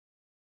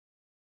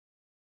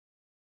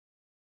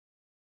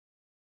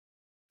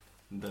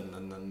Welcome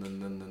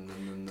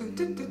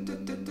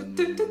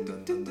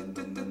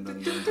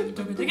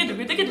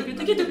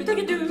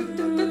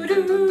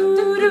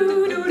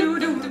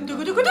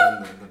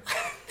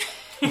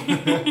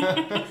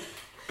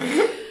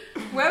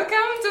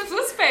to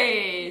Flute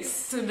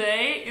Space!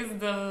 Today is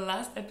the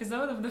last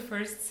episode of the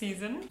first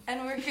season.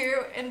 And we're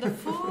here in the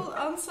full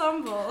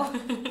ensemble.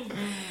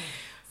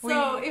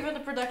 So even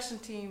the production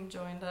team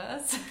joined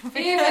us.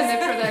 Even the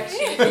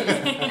production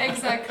team,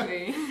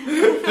 exactly.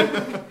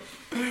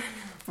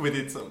 We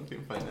did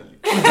something finally.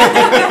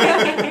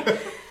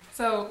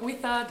 So we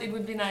thought it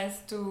would be nice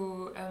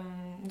to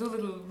do a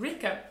little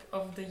recap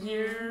of the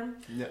year.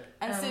 Yeah.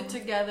 And sit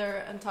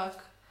together and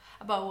talk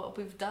about what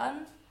we've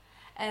done.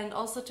 And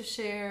also to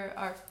share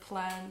our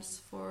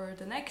plans for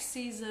the next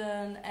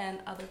season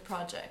and other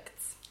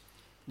projects.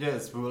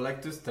 Yes, we would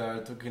like to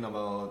start talking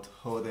about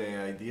how the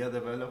idea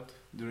developed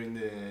during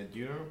the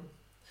year.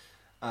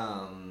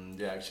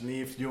 Actually,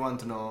 if you want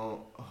to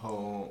know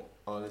how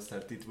all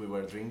started, we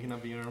were drinking a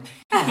beer.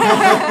 I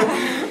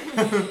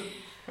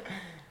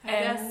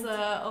guess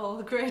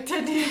all great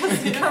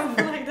ideas come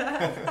like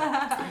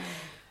that.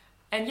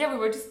 And yeah, we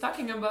were just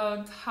talking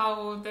about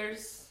how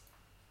there's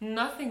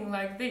nothing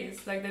like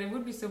this, like that it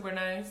would be super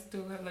nice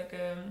to have like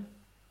a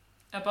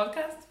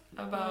podcast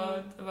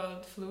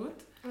about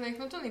flute. Like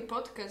not only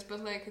podcast, but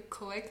like a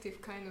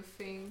collective kind of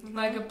thing.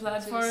 Like a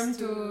platform Just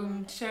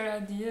to share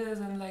ideas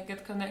and like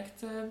get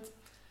connected.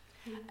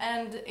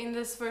 And in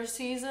this first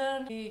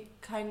season, we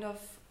kind of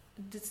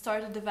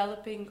started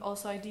developing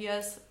also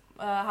ideas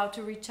how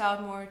to reach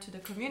out more to the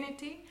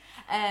community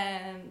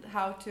and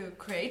how to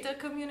create a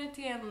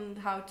community and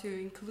how to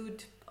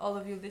include all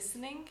of you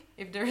listening,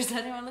 if there is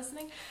anyone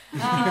listening.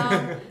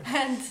 And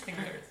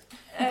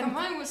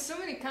combined with so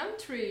many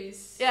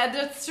countries. Yeah,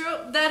 that's true.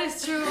 That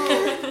is true.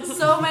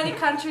 So many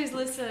countries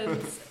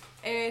listened.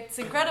 It's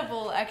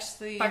incredible,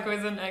 actually. Paco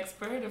is an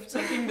expert of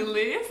checking the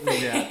list.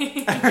 Yeah.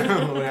 We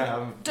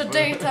have The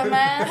data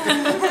man.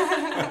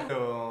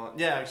 So,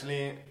 yeah,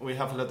 actually, we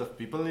have a lot of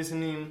people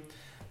listening.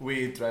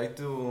 We try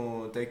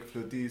to take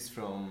flutists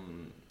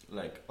from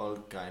like all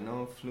kind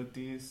of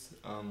flutists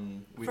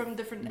with from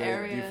different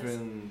very areas.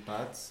 different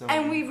paths.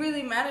 And we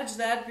really managed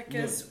that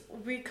because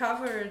we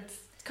covered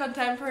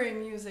contemporary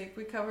music.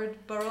 We covered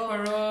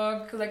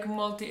Baroque, like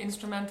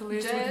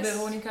multi-instrumentalist with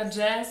Veronica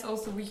Jazz.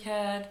 Also we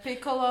had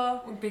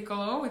Piccolo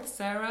with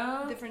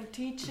Sarah. Different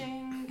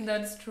teaching.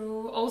 That's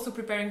true. Also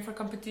preparing for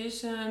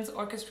competitions,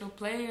 orchestral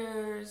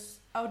players.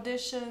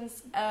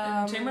 Auditions.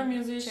 And chamber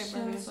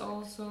musicians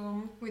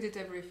also. We did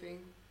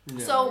everything.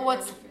 Yeah. So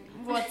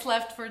what's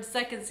left for the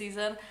second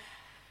season?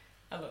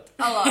 A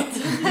lot.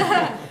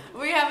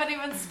 We haven't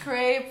even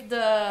scraped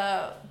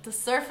the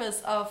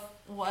surface of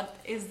what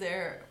is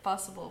there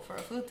possible for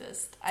a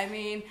flutist. I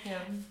mean,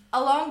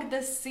 along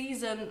this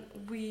season,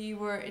 we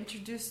were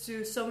introduced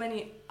to so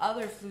many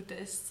other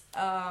flutists.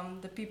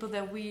 The people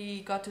that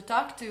we got to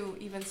talk to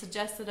even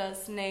suggested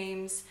us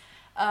names.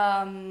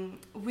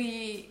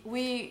 We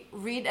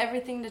read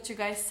everything that you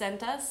guys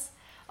sent us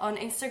on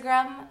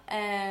Instagram,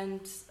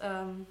 and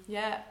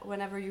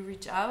whenever you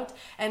reach out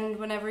and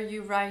whenever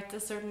you write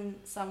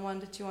someone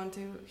that you want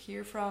to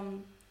hear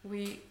from,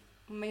 we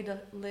made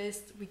a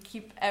list. We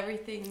keep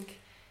everything.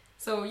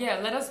 So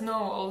let us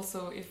know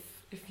also if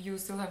you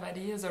still have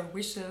ideas or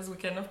wishes. We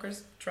can of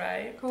course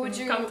try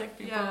to contact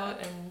people,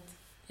 and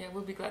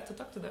we'll be glad to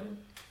talk to them.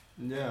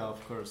 Yeah,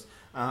 of course.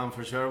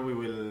 For sure we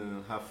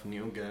will have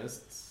new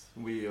guests.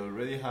 We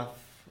already have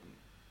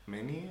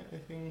many, I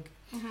think.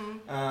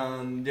 Mm-hmm.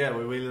 And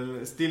we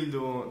will still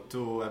do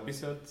 2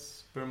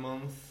 episodes per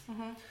month.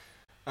 Mm-hmm.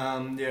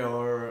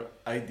 Our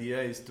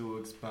idea is to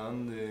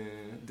expand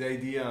the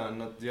idea and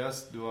not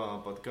just do a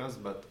podcast,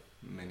 but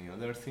many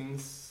other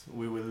things.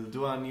 We will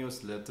do a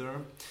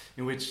newsletter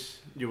in which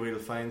you will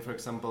find, for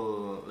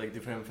example, like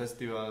different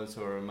festivals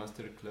or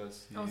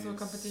masterclasses. Also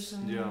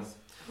competitions. Yeah.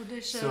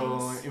 Auditions.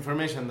 So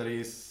information that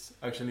is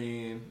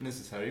actually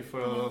necessary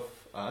for all of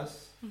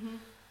us.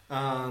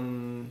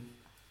 Mm-hmm.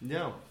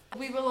 Yeah.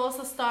 We will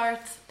also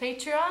start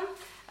Patreon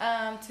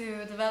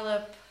to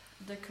develop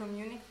the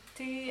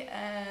community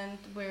and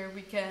where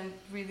we can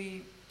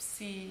really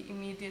see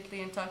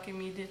immediately and talk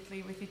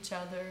immediately with each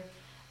other,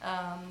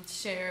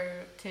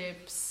 share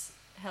tips,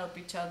 help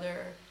each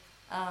other.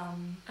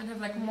 And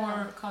have like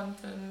more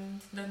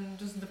content than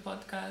just the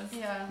podcast.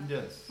 Yeah.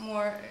 Yes.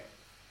 More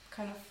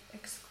kind of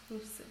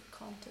exclusive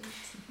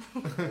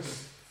content.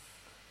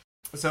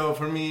 So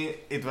for me,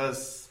 it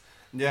was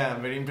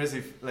very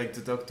impressive, like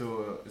to talk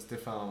to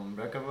Stefan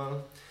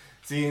Bracabal,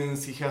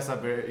 since he has a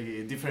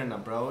very different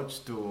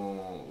approach to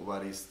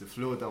what is the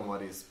flute and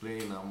what is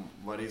playing and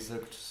what is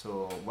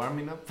also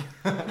warming up.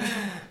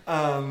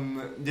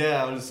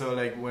 Also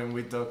like when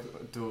we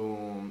talked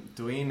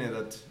to Ine,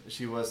 that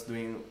she was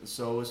doing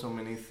so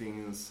many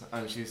things,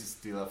 and she's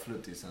still a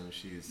flutist and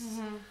she's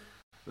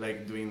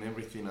like doing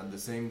everything at the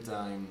same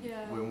time.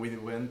 Yeah. When we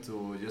went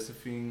to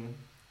Josephine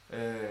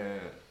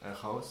a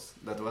house,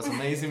 that was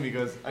amazing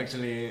because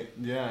actually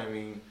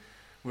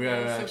we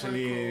are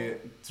actually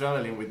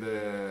traveling with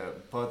the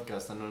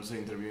podcast and also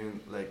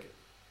interviewing like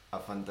a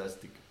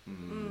fantastic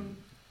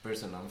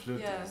person and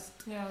flutist.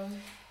 Yeah.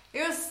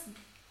 It was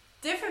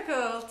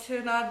difficult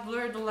to not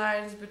blur the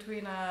lines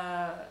between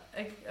a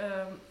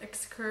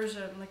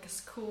excursion, like a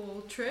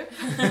school trip,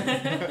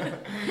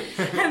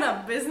 and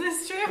a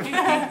business trip.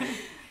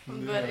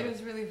 But it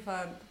was really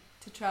fun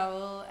to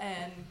travel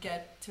and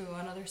get to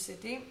another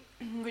city,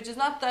 which is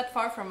not that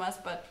far from us,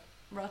 but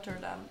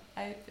Rotterdam.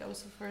 It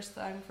was the first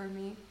time for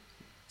me.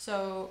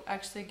 So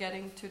actually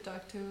getting to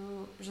talk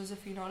to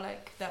Josefino,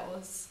 like, that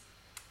was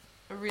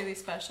really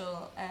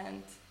special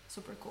and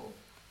super cool.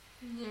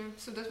 Yeah,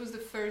 so that was the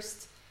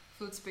first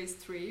Flute Space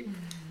trip.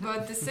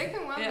 But the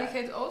second one we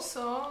had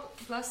also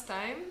last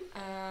time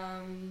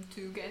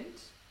to Ghent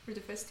for the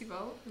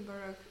festival,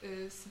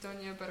 the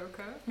Sidonia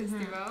Barocca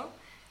Festival.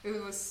 It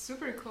was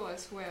super cool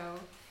as well.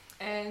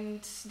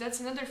 And that's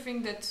another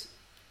thing that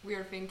we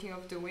are thinking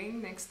of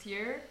doing next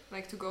year,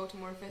 like to go to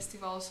more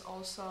festivals,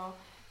 also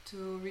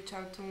to reach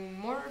out to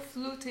more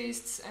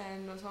flutists,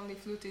 and not only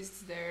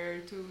flutists there,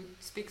 to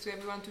speak to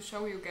everyone, to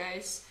show you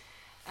guys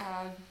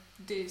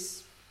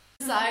this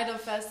side of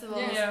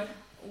festivals. Yeah.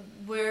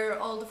 Where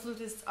all the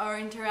flutists are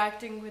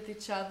interacting with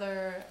each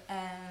other,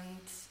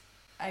 and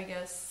I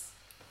guess,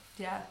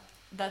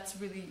 that's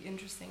really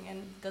interesting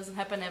and doesn't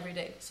happen every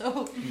day.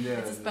 So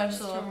it's a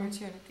special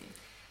opportunity.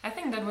 I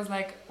think that was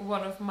like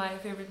one of my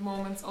favorite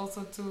moments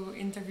also to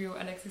interview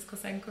Alexis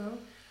Kosenko,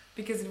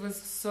 because it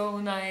was so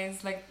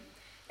nice, like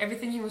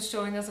everything he was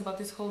showing us about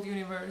this whole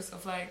universe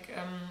of like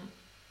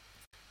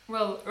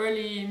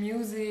early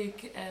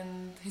music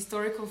and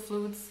historical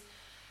flutes.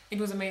 It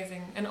was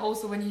amazing. And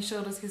also when he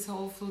showed us his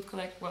whole flute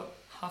collection,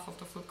 half of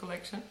the flute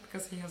collection,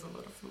 because he has a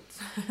lot of flutes.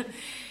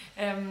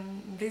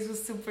 This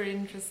was super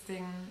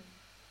interesting.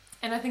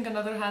 And I think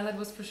another highlight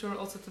was for sure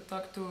also to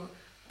talk to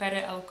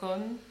Pere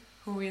Alcon,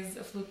 who is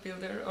a flute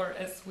builder, or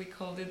as we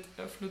called it,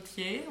 a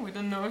flutier. We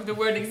don't know if the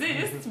word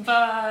exists,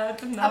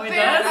 but now it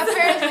does.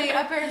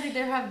 Apparently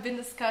there have been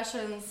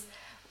discussions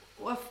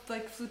of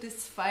like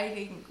flutists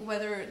fighting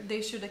whether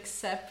they should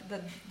accept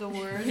the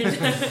word,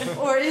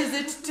 or is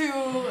it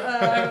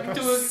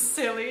too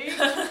silly?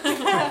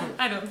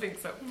 I don't think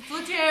so.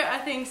 Flutier, I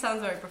think,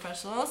 sounds very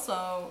professional,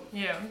 so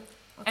yeah.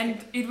 Okay.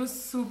 And it was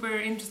super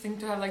interesting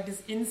to have like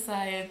this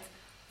insight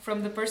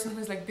from the person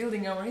who's like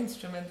building our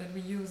instrument that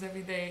we use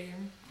every day.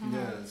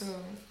 Yes. So,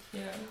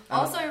 yeah.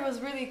 Also, it was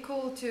really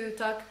cool to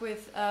talk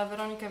with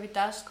Veronika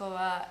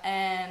Vitashkova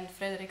and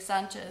Frederick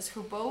Sanchez,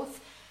 who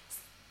both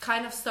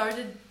kind of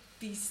started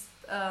these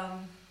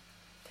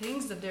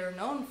things that they're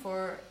known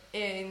for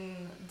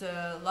in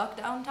the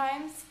lockdown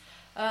times.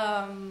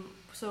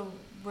 So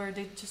where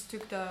they just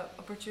took the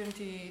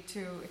opportunity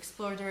to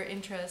explore their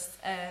interest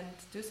and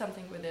do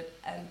something with it,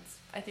 and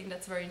I think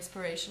that's very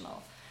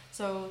inspirational.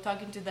 So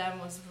talking to them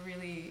was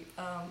really,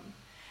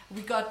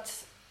 we got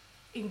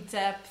in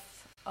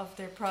depth of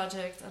their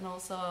project, and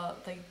also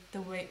like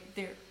the way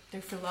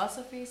their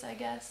philosophies, I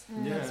guess.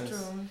 Yes. That's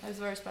true. It was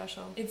very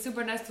special. It's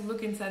super nice to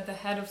look inside the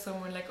head of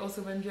someone, like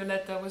also when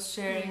Violetta was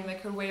sharing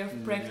like her way of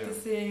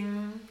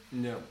practicing.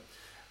 Yeah.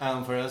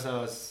 For us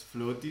as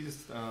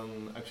flutists,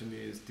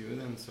 actually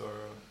students or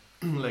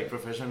like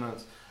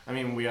professionals, I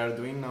mean, we are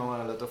doing now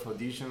a lot of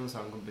auditions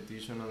and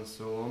competition and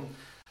so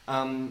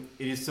on.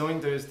 It is so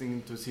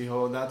interesting to see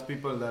how that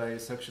people that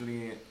is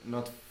actually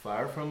not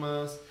far from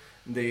us,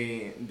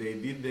 they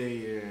did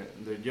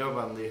their job,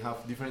 and they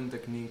have different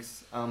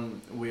techniques.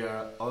 We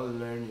are all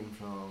learning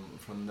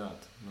from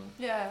that. No?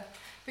 Yeah,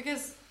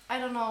 because I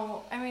don't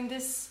know. I mean,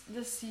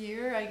 this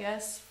year, I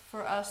guess,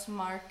 for us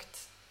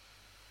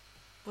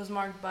was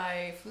marked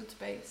by Flute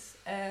Space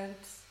and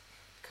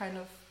kind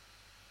of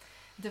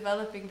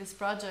developing this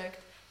project.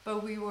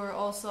 But we were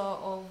also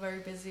all very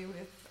busy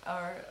with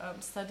our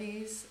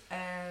studies,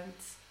 and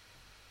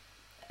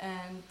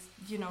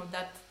you know,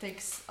 that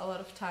takes a lot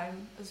of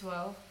time as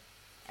well.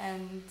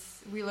 And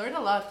we learned a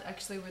lot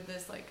actually with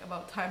this, like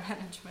about time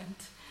management.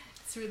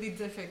 It's really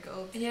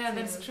difficult. Yeah,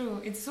 that's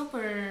true. It's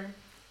super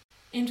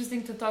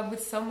interesting to talk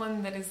with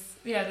someone that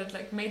that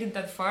like made it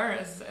that far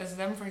as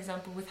them, for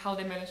example, with how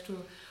they managed to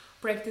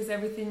practice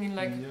everything in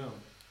like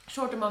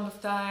short amount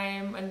of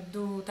time and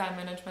do time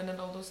management and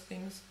all those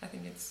things. I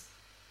think it's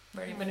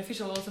very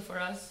beneficial also for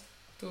us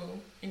to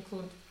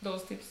include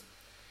those tips.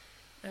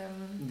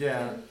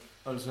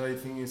 Also I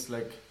think it's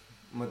like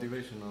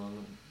motivational,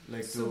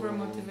 like super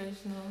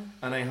motivational.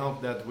 And I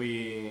hope that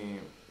we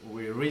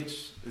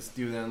reach the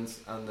students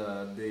and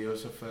they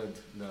also felt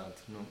that,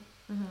 no?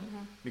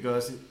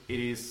 Because it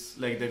is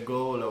like the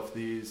goal of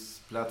this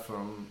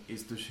platform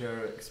is to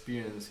share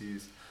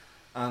experiences,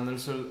 and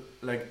also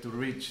like to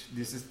reach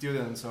these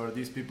students or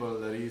these people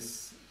that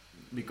is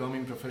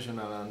becoming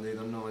professional and they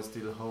don't know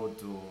still how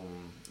to,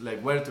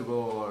 like where to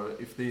go, or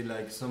if they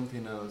like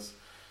something else,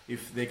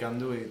 if they can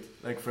do it.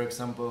 Like for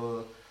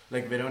example,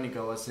 like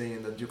Veronica was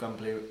saying that you can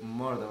play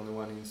more than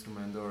one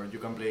instrument, or you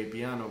can play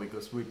piano,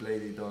 because we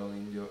played it all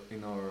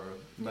in our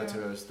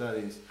bachelor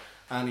studies.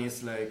 And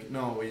it's like,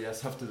 no, we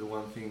just have to do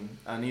one thing,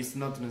 and it's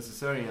not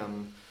necessary.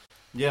 And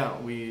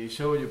we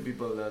show you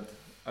people that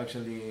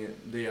actually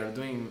they are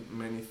doing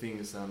many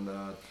things, and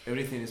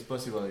everything is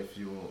possible if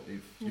you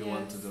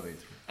want to do it.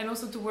 And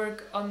also to work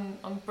on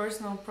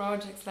personal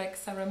projects, like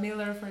Sarah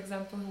Miller, for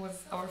example, who was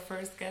our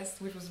first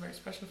guest, which was very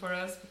special for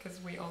us because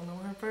we all know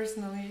her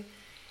personally.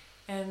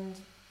 And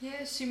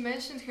yeah, she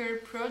mentioned her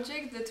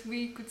project that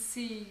we could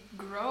see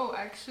grow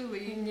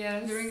actually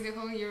during the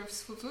whole year of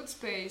Flute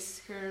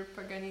Space, her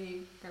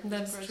Paganini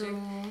project,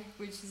 true.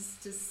 Which is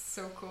just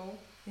so cool.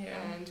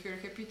 Yeah. And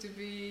we're happy to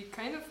be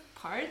kind of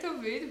part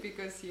of it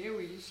because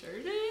we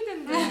shared it.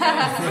 And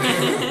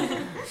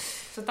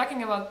So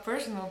talking about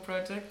personal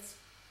projects,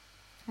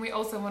 we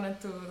also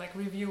wanted to like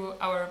review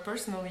our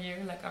personal year,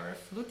 like our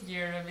flute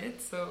year a bit.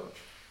 So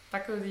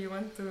Paco, do you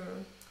want to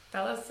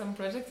tell us some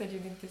projects that you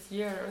did this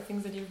year or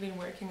things that you've been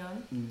working on?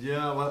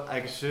 Yeah, well, I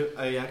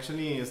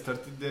actually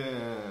started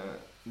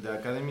the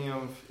Academy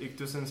of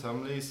Ictus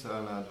Ensembles,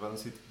 an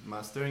advanced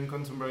master in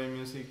contemporary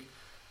music,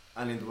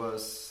 and it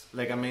was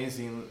like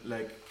amazing,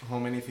 like how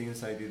many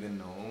things I didn't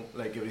know,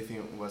 like everything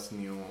was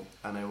new,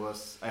 and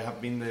I have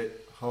been the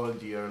whole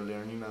year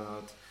learning a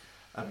lot.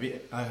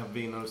 I have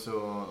been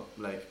also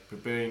like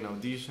preparing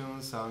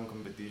auditions and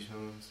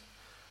competitions.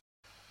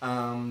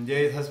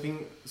 It has been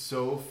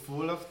so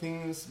full of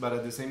things, but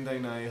at the same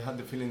time I had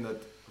the feeling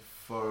that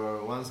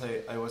for once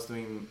I was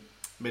doing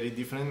very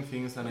different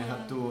things, and I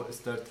had to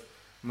start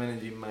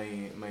managing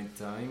my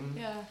time.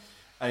 Yeah.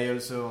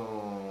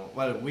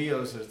 We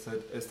also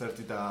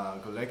started a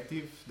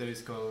collective that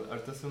is called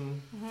Artasun.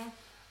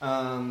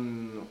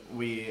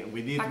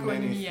 We did Paco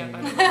many and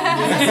things.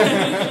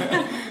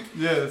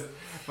 Yes,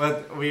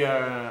 but we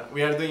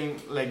are doing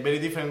like very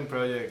different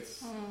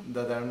projects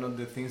that are not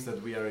the things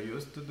that we are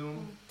used to do.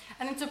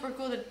 And it's super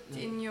cool that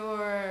in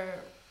your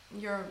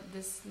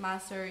this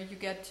master you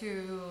get to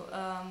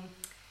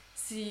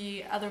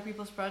see other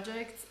people's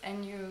projects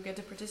and you get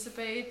to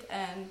participate,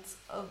 and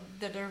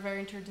that are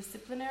very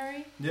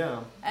interdisciplinary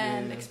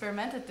and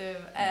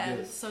experimentative,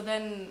 and so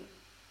then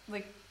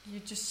like you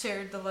just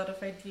shared a lot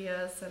of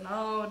ideas and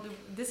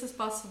this is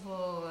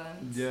possible,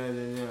 and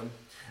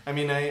I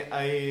mean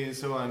I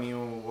saw a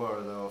new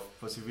world of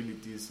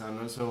possibilities, and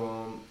also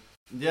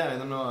I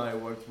don't know, I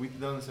worked with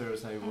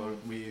dancers, I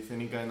worked with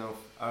any kind of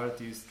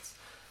artists,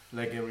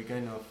 like every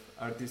kind of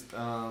artist.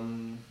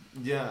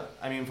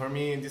 I mean, for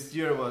me this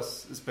year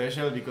was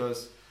special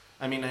because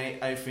I mean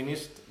I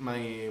finished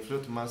my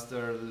flute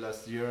master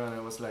last year, and I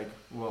was like,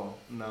 whoa,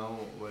 now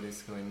what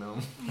is going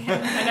on?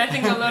 And I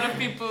think a lot of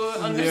people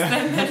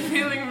understand that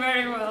feeling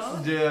very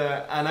well.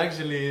 Yeah, and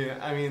actually,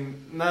 I mean,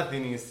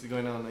 nothing is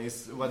going on,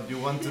 it's what you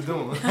want to do.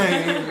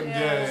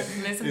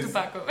 Listen to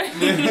Paco.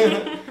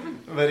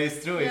 But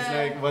it's true, it's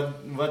like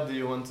what do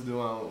you want to do,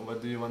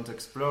 what do you want to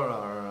explore,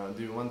 or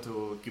do you want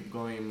to keep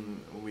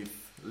going with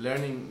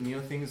learning new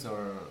things,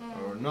 or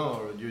no,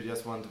 or you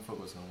just want to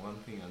focus on one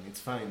thing, and it's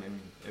fine, I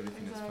mean,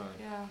 everything is fine.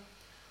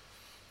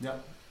 Yeah,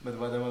 but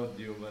what about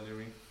you,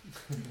 Valerie?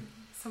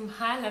 Some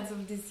highlights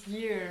of this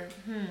year.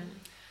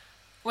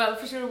 Well,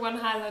 for sure one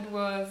highlight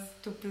was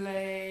to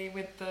play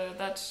with the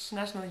Dutch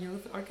National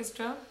Youth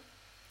Orchestra.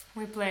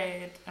 We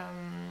played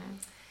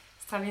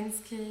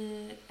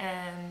Stravinsky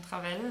and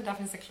Ravel,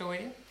 Daphnis and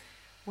Chloe,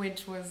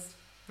 which was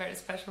very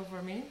special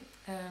for me.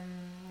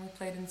 We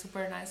played in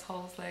super nice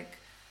halls like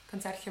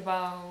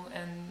Concertgebouw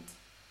and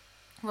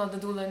the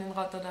Doelen in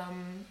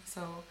Rotterdam,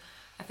 so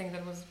I think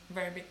that was a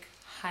very big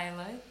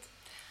highlight.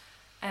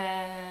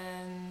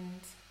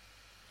 And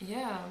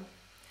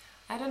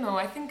I don't know,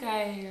 I think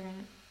I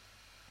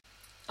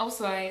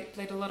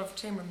played a lot of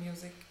chamber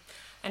music,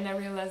 and I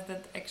realized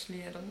that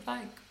actually I don't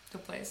like to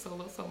play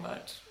solo so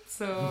much,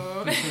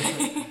 so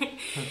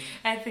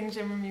I think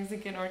chamber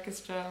music and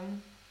orchestra,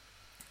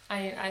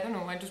 I don't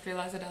know, I just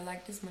realized that I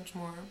like this much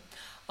more.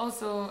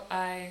 Also,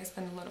 I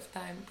spent a lot of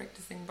time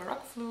practicing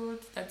Baroque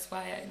flute. That's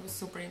why it was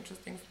super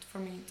interesting for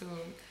me to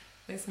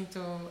listen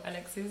to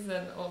Alexis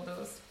and all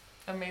those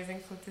amazing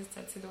flutists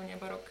at Sidonia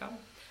Barocca.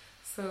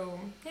 So,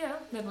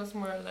 that was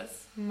more or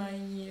less my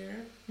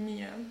year.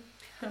 Mia.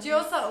 But you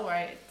also,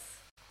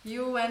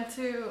 you went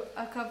to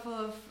a couple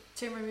of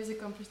chamber music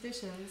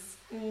competitions.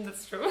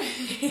 That's true.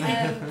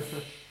 And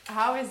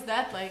how is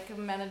that, like,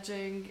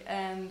 managing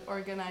and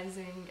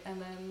organizing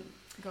and then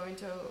going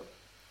to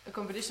a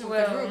competition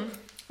with a group?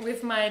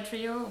 With my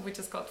trio, which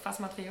is called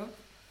Fasma Trio,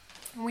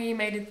 we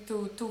made it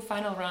to 2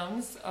 final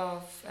rounds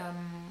of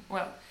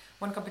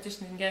one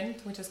competition in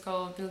Ghent, which is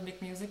called Little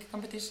Big Music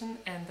Competition,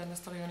 and then the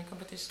Storioni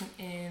competition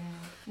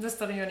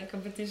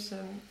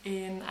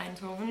in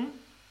Eindhoven.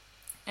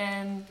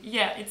 And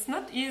it's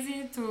not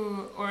easy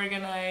to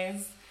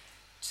organize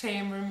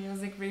chamber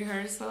music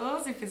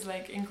rehearsals if it's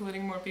like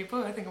including more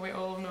people. I think we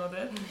all know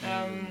that.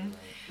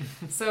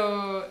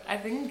 So I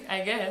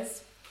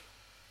guess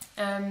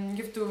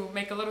you have to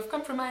make a lot of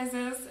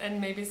compromises, and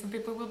maybe some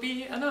people will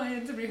be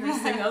annoyed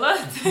rehearsing a lot.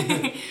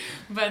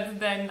 But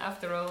then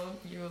after all,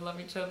 you love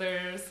each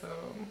other, so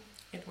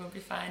it will be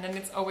fine. And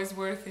it's always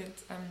worth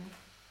it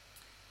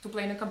to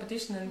play in a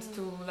competition and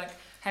to like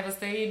have a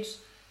stage,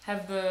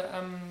 have the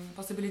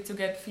possibility to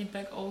get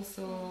feedback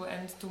also,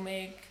 and to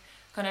make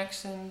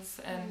connections.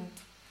 And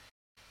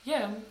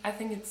yeah, I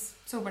think it's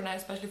super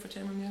nice, especially for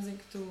chamber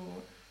music, to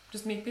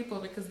just meet people,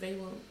 because they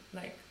will,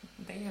 like,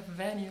 they have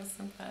venues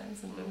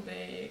sometimes and then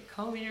they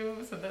call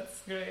you, so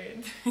that's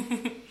great.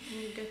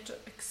 You get to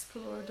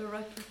explore the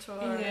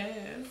repertoire.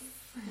 Yes.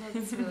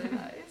 That's really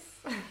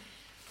nice.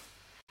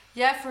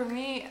 Yeah, for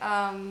me,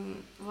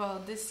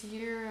 well, this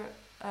year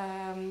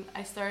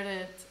I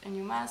started a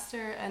new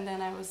master, and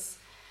then I was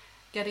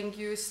getting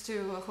used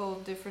to a whole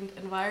different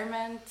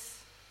environment.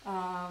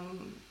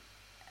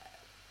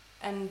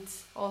 And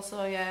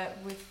also, yeah,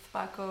 with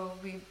Paco,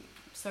 we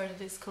started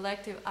this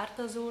collective Art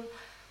Azul,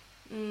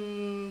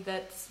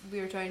 that we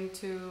are trying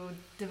to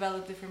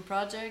develop different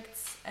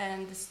projects.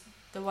 And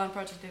the one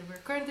project that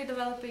we're currently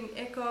developing,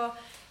 Echo,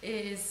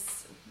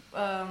 is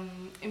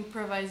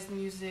improvised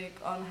music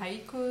on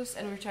haikus,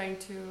 and we're trying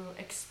to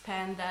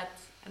expand that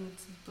and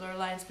blur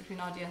lines between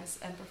audience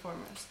and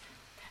performers.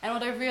 And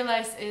what I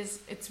realized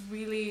is it's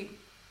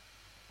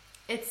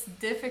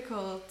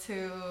difficult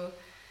to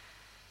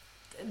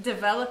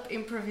develop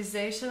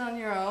improvisation on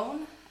your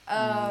own.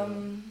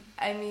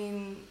 I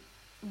mean,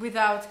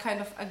 without kind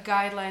of a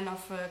guideline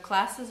of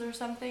classes or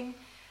something.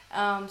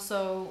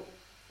 So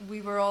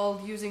we were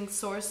all using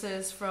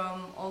sources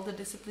from all the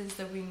disciplines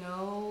that we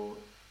know,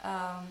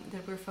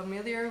 that we're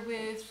familiar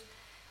with.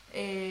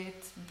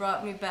 It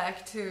brought me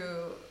back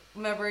to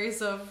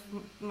memories of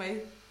my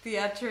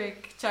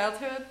theatric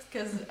childhood,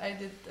 because I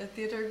did a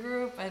theater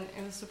group and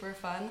it was super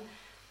fun.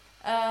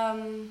 I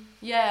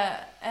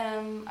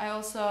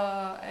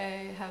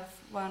have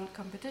one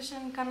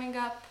competition coming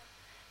up,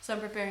 so I'm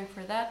preparing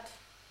for that.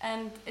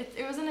 And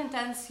it was an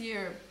intense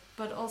year,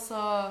 but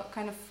also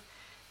kind of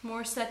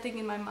more setting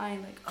in my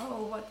mind, like,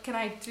 oh, what can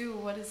I do?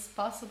 What is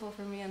possible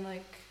for me? And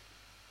like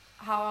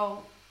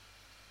how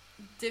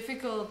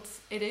difficult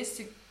it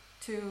is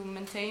to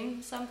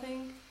maintain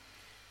something.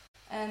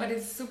 But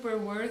it's super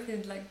worth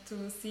it, like,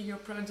 to see your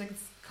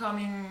projects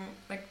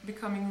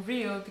becoming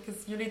real,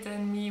 because Julita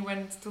and me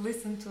went to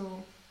listen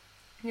to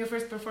your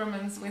first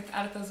performance with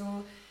Art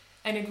Azul,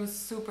 and it was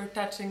super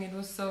touching. It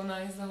was so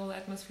nice, the whole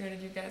atmosphere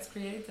that you guys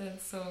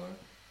created. So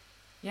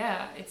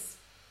yeah,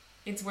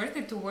 it's worth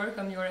it to work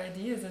on your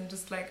ideas and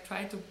just like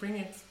try to bring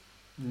it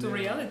to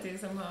reality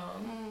somehow.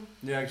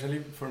 Yeah, actually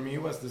for me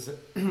it was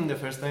the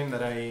first time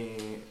that I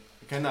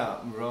kind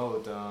of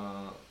wrote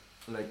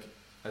like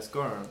a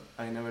score.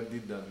 I never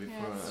did that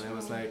before, and I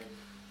was like,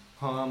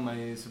 how am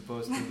I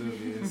supposed to do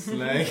this?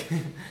 Like,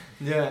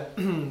 yeah.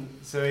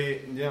 So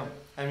yeah,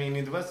 I mean,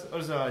 it was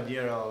also a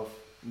year of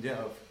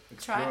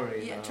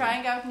exploring,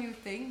 trying out new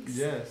things.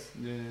 Yes,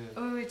 yeah.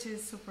 Oh, which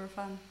is super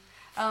fun.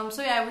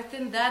 So yeah,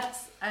 within that,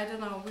 I don't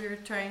know, we're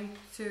trying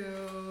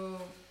to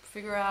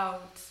figure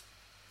out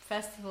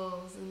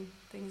festivals and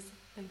things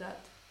like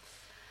that.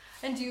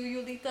 And you,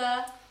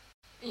 Julita?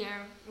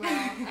 Yeah,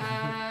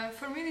 well,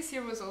 for me this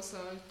year was also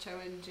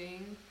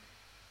challenging.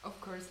 Of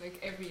course, like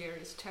every year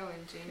is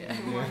challenging. Yeah.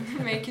 If you want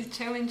to make it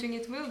challenging,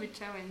 it will be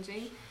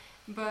challenging.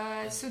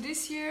 But so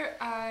this year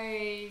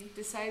I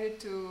decided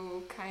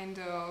to kind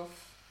of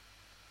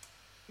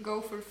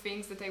go for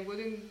things that I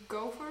wouldn't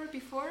go for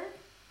before,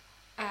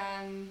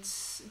 and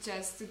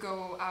just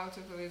go out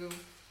of a little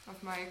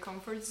of my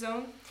comfort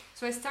zone.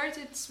 So I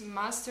started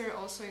master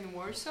also in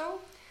Warsaw,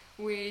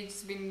 which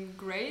has been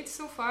great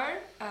so far.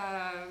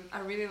 I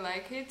really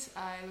like it.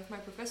 I love my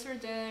professor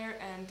there,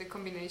 and the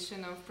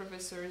combination of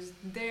professors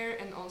there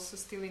and also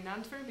still in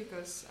Antwerp,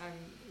 because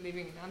I'm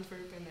living in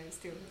Antwerp and I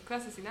still have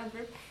classes in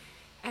Antwerp.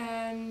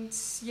 And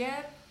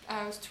yeah,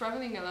 I was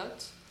traveling a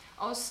lot.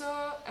 Also,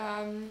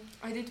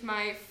 I did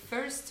my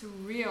first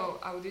real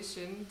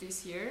audition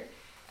this year.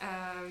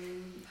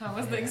 How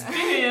was the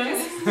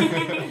experience?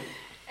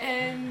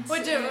 And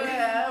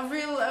a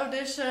real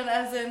audition,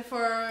 as in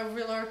for a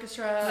real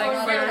orchestra,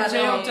 like for a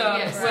jail job.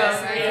 Yes,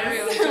 a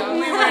real job.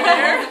 We were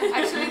there.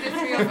 Actually, the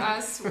three of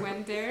us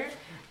went there,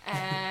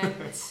 and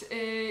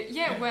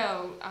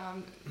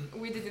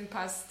we didn't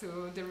pass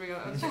to the real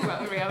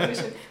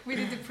audition. We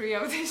did the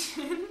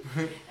pre-audition,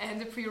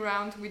 and the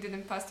pre-round we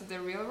didn't pass to the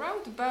real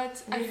round.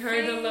 But I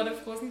heard a lot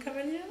of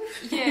Rosenkavalier.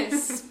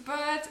 Yes,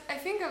 but I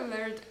think I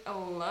learned a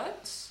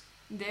lot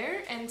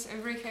there, and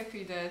I'm very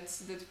happy that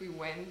we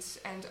went.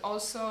 And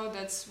also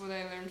that's what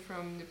I learned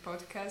from the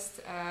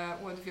podcast,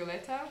 what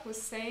Violeta was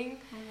saying,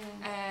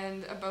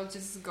 and about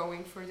just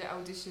going for the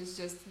auditions,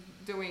 just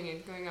doing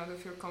it, going out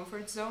of your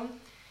comfort zone.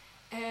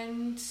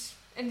 And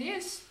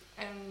yes,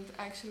 and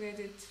actually I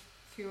did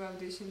few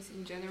auditions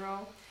in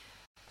general.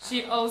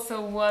 She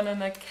also won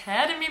an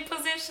academy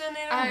position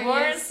in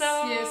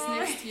Warsaw. Yes,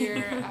 next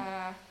year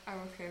I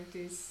will have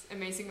this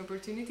amazing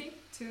opportunity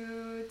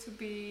to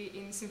be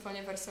in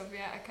Sinfonia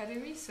Varsovia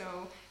Academy, so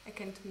I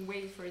can't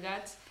wait for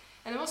that.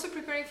 And I'm also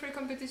preparing for a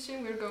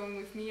competition. We're going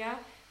with Mia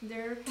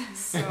there,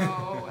 so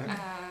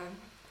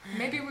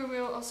maybe we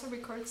will also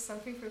record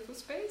something for Flute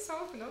Space. So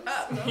who knows?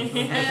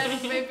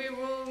 And maybe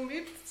we'll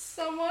meet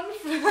someone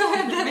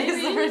that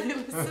is already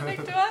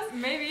listening to us.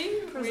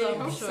 Maybe. We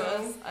hope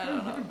so. I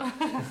don't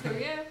know. So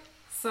yeah.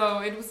 So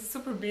it was a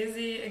super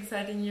busy,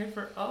 exciting year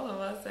for all of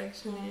us,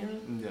 actually.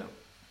 Yeah.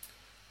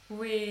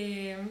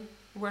 We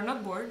we're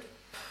not bored.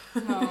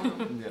 No.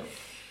 Yeah.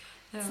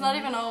 It's not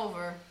even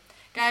over.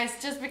 Guys,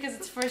 just because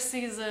it's first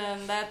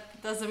season,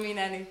 that doesn't mean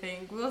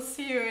anything. We'll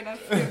see you in a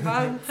few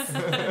months.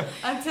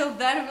 Until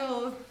then,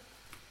 we'll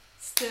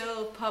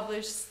still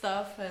publish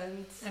stuff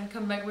and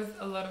come back with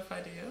a lot of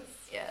ideas.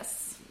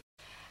 Yes.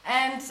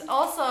 And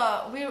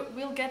also,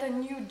 we'll get a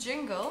new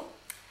jingle,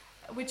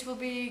 which will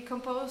be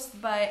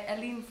composed by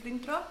Eline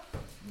Flintrop.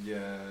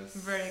 Yes.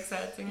 Very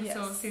exciting. Yes.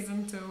 So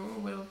season 2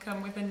 will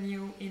come with a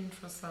new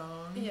intro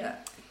song. Yeah.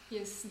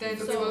 Yes, then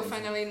So- we will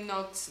finally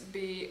not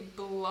be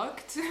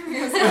blocked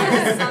because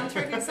there is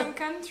soundtrack in some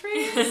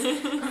countries.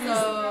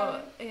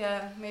 So,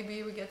 yeah,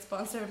 maybe we get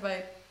sponsored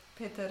by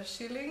Peter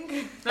Schilling.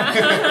 Is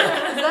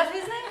that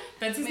his name?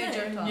 That's his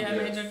Major name. Tom. Yeah,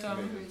 Yes, Major Tom.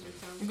 Major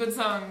Tom. Good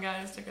song,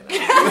 guys. Check it out.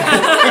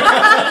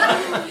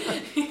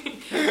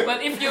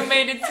 But if you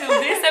made it to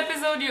this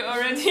episode, you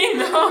already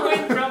know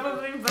it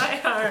probably by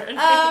heart.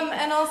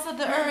 And also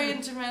the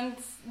arrangement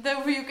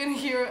that you can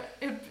hear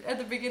at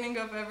the beginning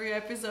of every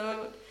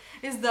episode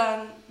is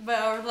done by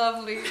our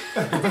lovely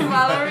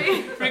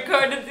Valerie.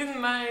 Recorded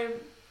in my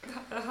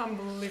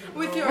humble living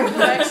With room. your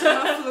collection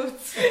of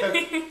flutes.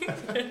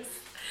 Yes.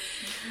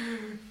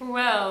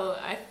 Well,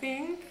 I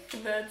think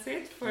that's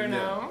it for Yeah.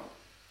 now.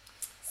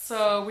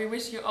 So we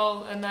wish you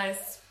all a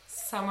nice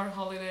summer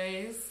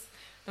holidays.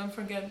 Don't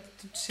forget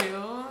to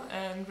chill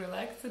and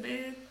relax a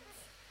bit.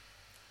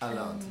 A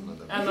lot, not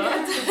a A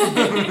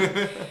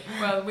bit. lot.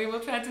 Well, we will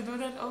try to do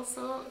that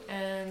also,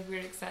 and we're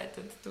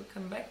excited to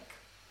come back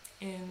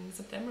in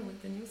September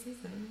with the new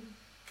season.